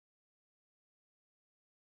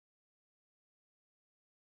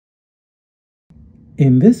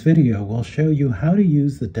In this video, we'll show you how to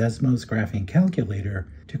use the Desmos graphing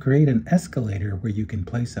calculator to create an escalator where you can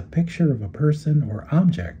place a picture of a person or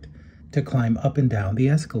object to climb up and down the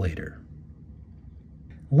escalator.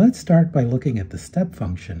 Let's start by looking at the step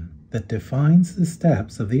function that defines the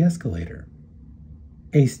steps of the escalator.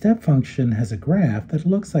 A step function has a graph that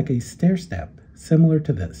looks like a stair step, similar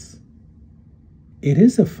to this. It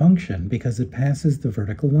is a function because it passes the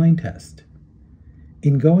vertical line test.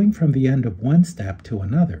 In going from the end of one step to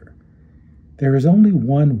another, there is only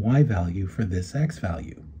one y value for this x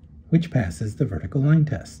value, which passes the vertical line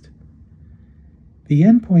test. The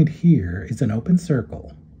endpoint here is an open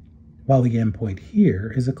circle, while the endpoint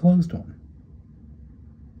here is a closed one.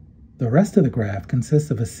 The rest of the graph consists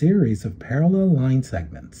of a series of parallel line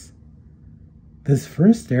segments. This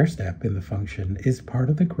first stair step in the function is part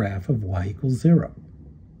of the graph of y equals 0.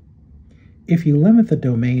 If you limit the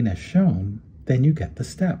domain as shown, then you get the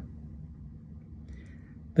step.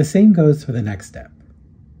 The same goes for the next step.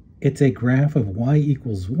 It's a graph of y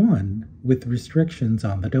equals 1 with restrictions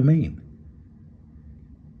on the domain.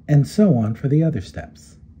 And so on for the other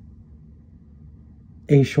steps.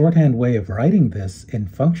 A shorthand way of writing this in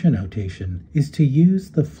function notation is to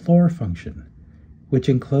use the floor function, which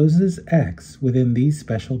encloses x within these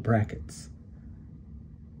special brackets.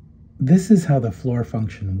 This is how the floor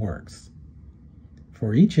function works.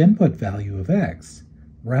 For each input value of x,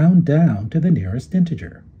 round down to the nearest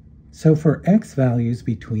integer. So for x values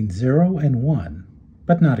between 0 and 1,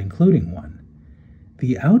 but not including 1,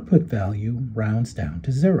 the output value rounds down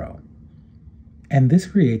to 0. And this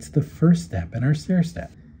creates the first step in our stair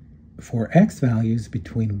step. For x values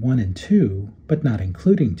between 1 and 2, but not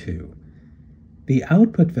including 2, the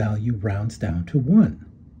output value rounds down to 1.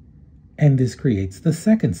 And this creates the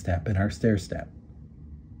second step in our stair step.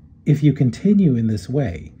 If you continue in this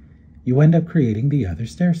way, you end up creating the other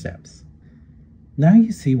stair steps. Now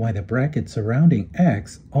you see why the brackets surrounding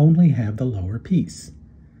x only have the lower piece.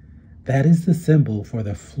 That is the symbol for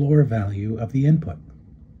the floor value of the input.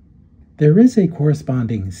 There is a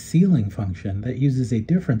corresponding ceiling function that uses a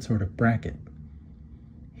different sort of bracket.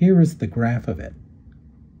 Here is the graph of it.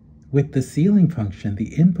 With the ceiling function,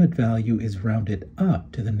 the input value is rounded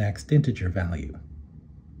up to the next integer value.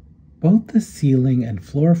 Both the ceiling and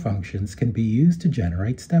floor functions can be used to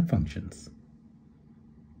generate step functions.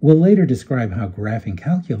 We'll later describe how graphing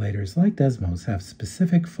calculators like Desmos have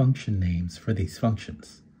specific function names for these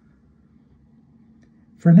functions.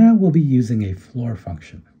 For now, we'll be using a floor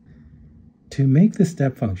function. To make the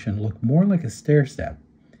step function look more like a stair step,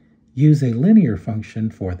 use a linear function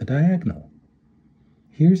for the diagonal.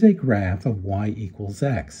 Here's a graph of y equals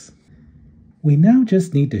x. We now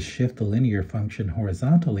just need to shift the linear function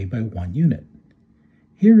horizontally by 1 unit.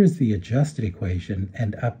 Here is the adjusted equation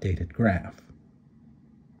and updated graph.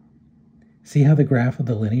 See how the graph of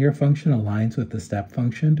the linear function aligns with the step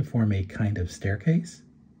function to form a kind of staircase?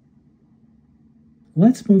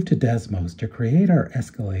 Let's move to Desmos to create our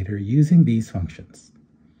escalator using these functions.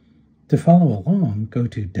 To follow along, go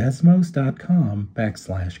to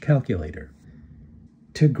desmos.com/calculator.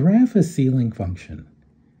 To graph a ceiling function,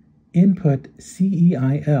 input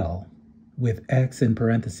CEIL with x in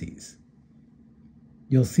parentheses.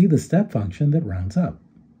 You'll see the step function that rounds up.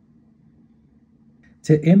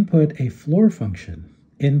 To input a floor function,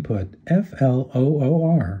 input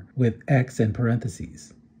FLOOR with x in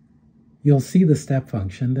parentheses. You'll see the step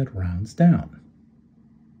function that rounds down.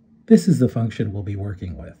 This is the function we'll be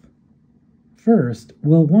working with. First,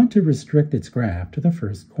 we'll want to restrict its graph to the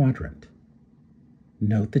first quadrant.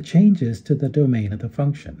 Note the changes to the domain of the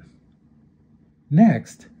function.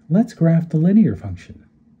 Next, let's graph the linear function.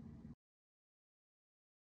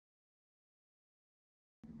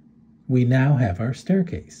 We now have our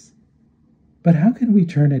staircase. But how can we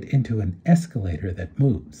turn it into an escalator that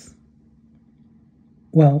moves?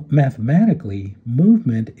 Well, mathematically,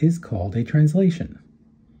 movement is called a translation.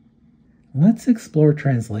 Let's explore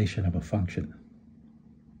translation of a function.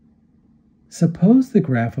 Suppose the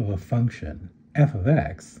graph of a function, f of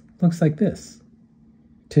x, looks like this.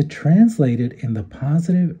 To translate it in the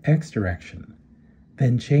positive x direction,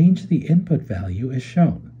 then change the input value as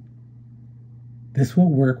shown. This will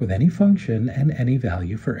work with any function and any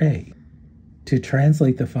value for a. To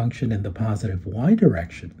translate the function in the positive y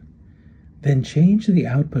direction, then change the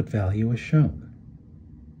output value as shown.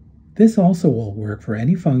 This also will work for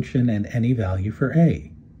any function and any value for a.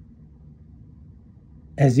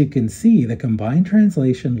 As you can see, the combined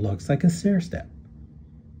translation looks like a stair step.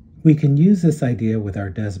 We can use this idea with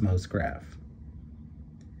our Desmos graph.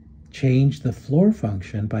 Change the floor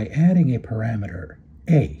function by adding a parameter,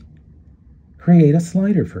 a. Create a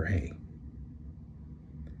slider for a.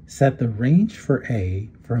 Set the range for A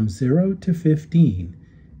from 0 to 15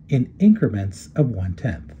 in increments of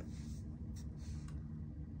 1/10.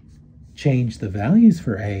 Change the values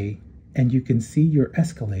for A and you can see your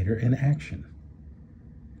escalator in action.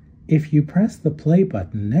 If you press the play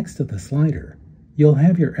button next to the slider, you'll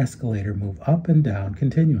have your escalator move up and down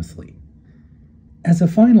continuously. As a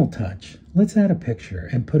final touch, let's add a picture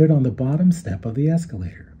and put it on the bottom step of the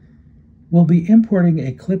escalator. We'll be importing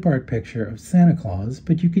a clip art picture of Santa Claus,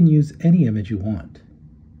 but you can use any image you want.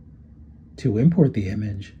 To import the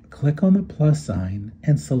image, click on the plus sign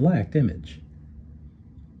and select Image.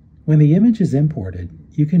 When the image is imported,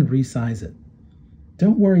 you can resize it.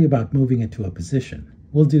 Don't worry about moving it to a position.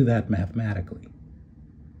 We'll do that mathematically.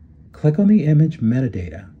 Click on the image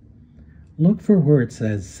metadata. Look for where it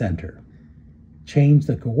says Center. Change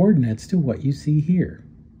the coordinates to what you see here.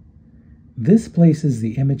 This places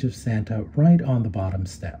the image of Santa right on the bottom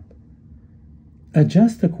step.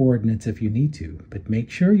 Adjust the coordinates if you need to, but make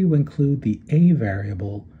sure you include the A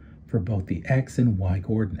variable for both the X and Y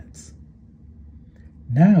coordinates.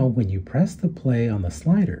 Now, when you press the play on the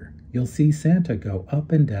slider, you'll see Santa go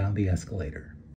up and down the escalator.